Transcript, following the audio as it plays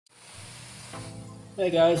Hey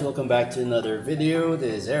guys, welcome back to another video.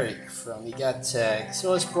 This is Eric from Tech.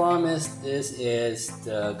 So as promised, this is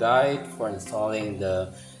the guide for installing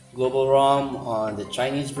the global ROM on the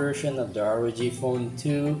Chinese version of the ROG Phone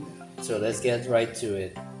 2. So let's get right to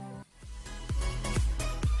it.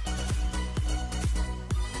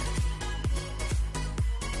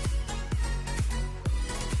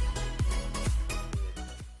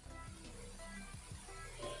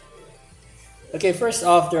 Okay, first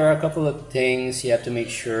off, there are a couple of things you have to make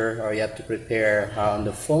sure or you have to prepare on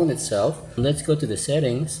the phone itself. Let's go to the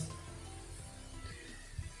settings.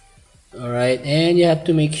 Alright, and you have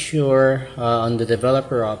to make sure on the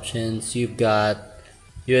developer options you've got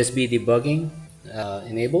USB debugging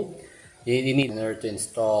enabled. You need in order to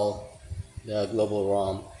install the global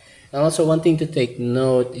ROM. And also one thing to take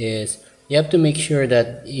note is you have to make sure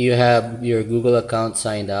that you have your Google account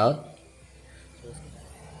signed out.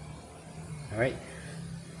 Alright.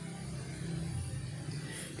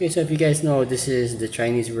 Okay, so if you guys know, this is the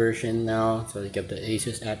Chinese version now. So you have the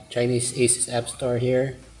Chinese Asus App Store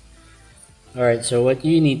here. Alright, so what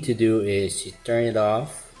you need to do is you turn it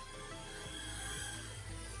off.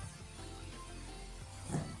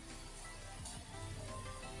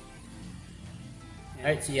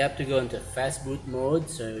 Alright, so you have to go into fast boot mode.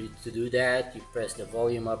 So to do that, you press the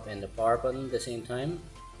volume up and the power button at the same time.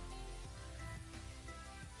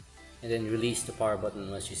 And then release the power button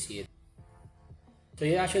once you see it. So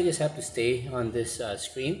you actually just have to stay on this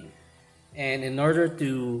screen, and in order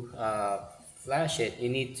to flash it, you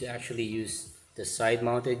need to actually use the side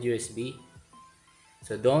mounted USB.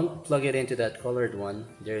 So don't plug it into that colored one.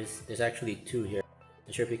 There's actually two here.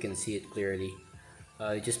 Not sure if you can see it clearly.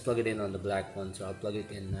 You just plug it in on the black one, so I'll plug it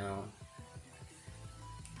in now.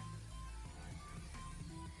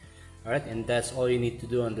 Alright, and that's all you need to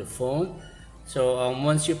do on the phone. So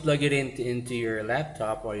once you plug it into your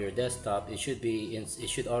laptop or your desktop, it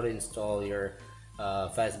should auto install your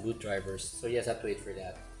fast boot drivers. So you just have to wait for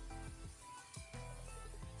that.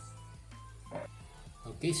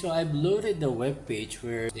 Okay, so I've loaded the web page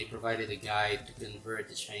where they provided a guide to convert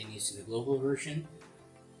the Chinese to the global version.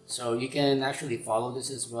 So you can actually follow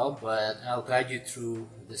this as well, but I'll guide you through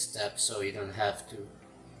the steps so you don't have to.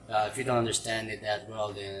 If you don't understand it that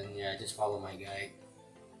well, then yeah, just follow my guide.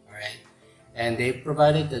 Alright. And they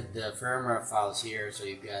provided the firmware files here, so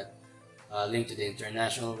you've got a link to the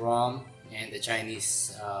international ROM and the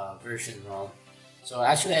Chinese version ROM. So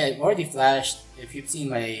actually I've already flashed, if you've seen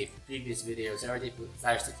my previous videos, I already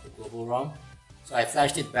flashed it to the global ROM. So I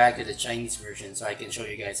flashed it back to the Chinese version so I can show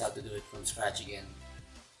you guys how to do it from scratch again.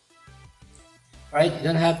 Alright, you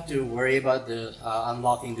don't have to worry about the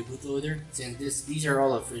unlocking the bootloader, since these are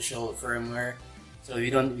all official firmware. So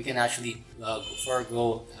we can actually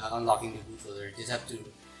forego unlocking the bootloader. Just have to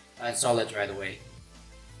install it right away.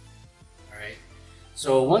 Alright.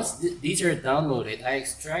 So once these are downloaded, I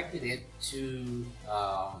extracted it to.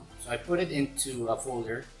 So I put it into a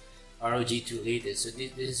folder, ROG2 latest. So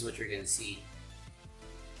this is what you're gonna see.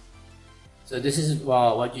 So this is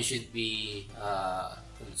what you should be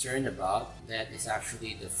concerned about. That is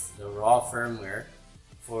actually the raw firmware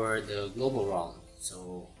for the global ROM.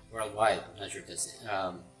 So worldwide, I'm not sure if that's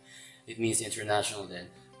it means international then.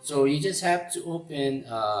 So you just have to open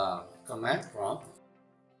command prompt.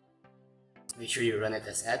 Make sure you run it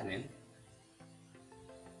as admin.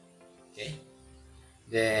 Okay.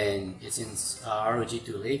 Then it's in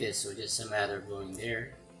ROG2 latest, so just a matter of going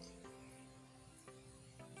there.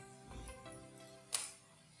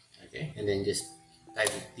 Okay, and then just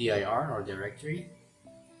type dir or directory.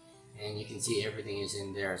 And you can see everything is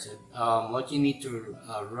in there. So what you need to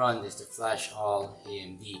run is the flash all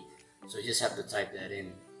AMD. So you just have to type that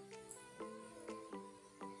in.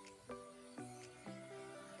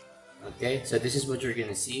 Okay, so this is what you're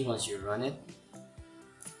gonna see once you run it.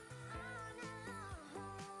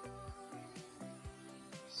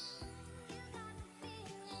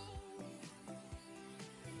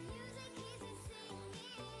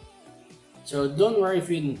 So don't worry if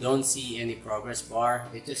you don't see any progress bar.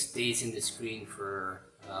 It just stays in the screen for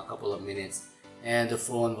a couple of minutes and the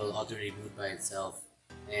phone will auto reboot by itself.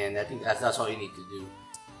 And I think that's all you need to do.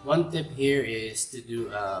 One tip here is to do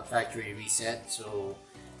a factory reset. So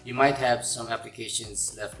you might have some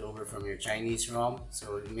applications left over from your Chinese ROM.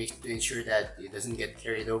 So to ensure that it doesn't get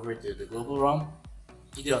carried over to the global ROM,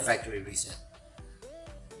 you do a factory reset.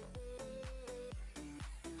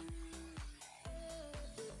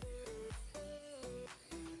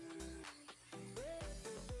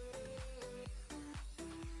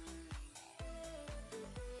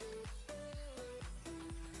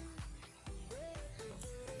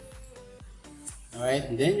 Alright,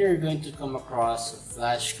 and then you're going to come across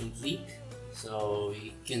Flash Complete. So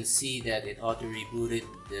you can see that it auto rebooted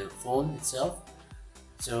the phone itself.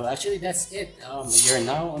 So actually that's it. You're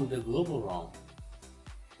now on the global ROM.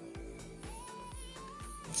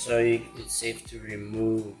 So it's safe to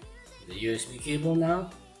remove the USB cable now.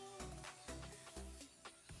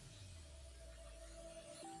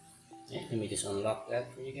 Okay, let me just unlock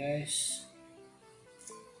that for you guys.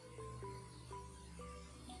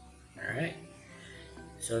 Alright,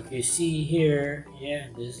 so if you see here, yeah,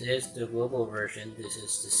 this is the global version. This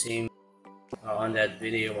is the same on that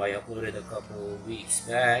video I uploaded a couple weeks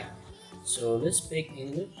back. So let's speak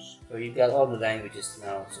English. So you've got all the languages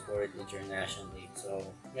now supported internationally. So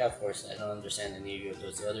yeah, of course I don't understand any of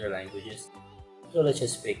those other languages. So let's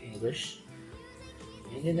just speak English.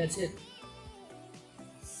 And then that's it.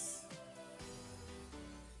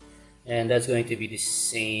 And that's going to be the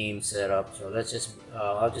same setup. So let's just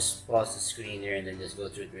I'll just pause the screen here and then just go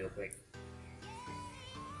through it real quick.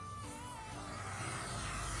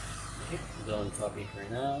 Okay, don't copy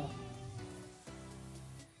for now.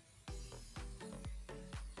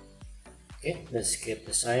 Okay, let's skip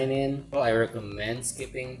the sign in. Well, I recommend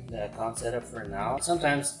skipping the account setup for now.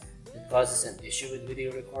 Sometimes it causes an issue with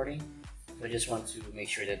video recording. So I just want to make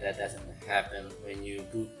sure that that doesn't happen when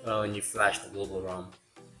you flash the global ROM.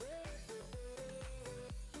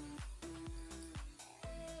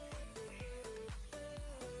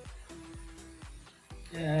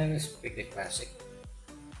 And let's pick the classic,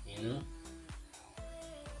 you know.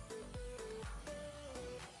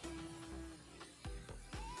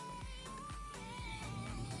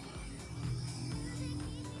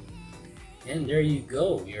 And there you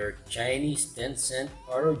go, your Chinese Tencent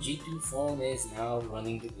ROG2 phone is now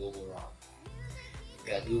running the global ROM. You've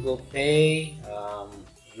got Google Pay,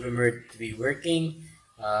 rumored to be working.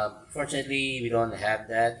 Fortunately, we don't have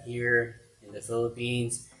that here in the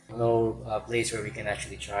Philippines. No place where we can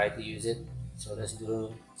actually try to use it. So let's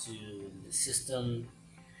go to the system,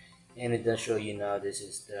 and it does show you now this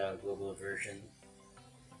is the global version.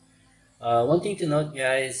 One thing to note,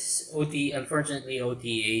 guys, unfortunately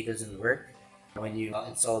OTA doesn't work when you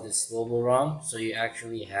install this global ROM, so you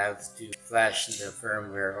actually have to flash the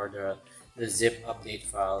firmware or the zip update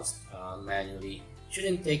files manually.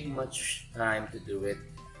 Shouldn't take much time to do it.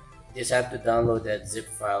 You just have to download that zip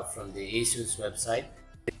file from the Asus website.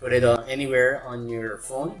 Put it on anywhere on your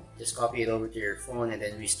phone, just copy it over to your phone and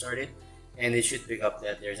then restart it, and it should pick up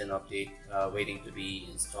that there's an update waiting to be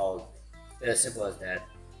installed. As simple as that.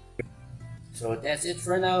 So that's it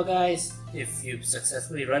for now, guys. If you've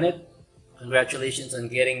successfully run it, congratulations on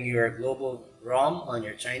getting your global ROM on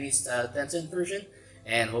your Chinese Tencent version,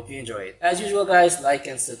 and hope you enjoy it. As usual, guys, like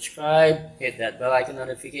and subscribe, hit that bell icon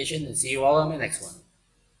notification, and see you all on my next one.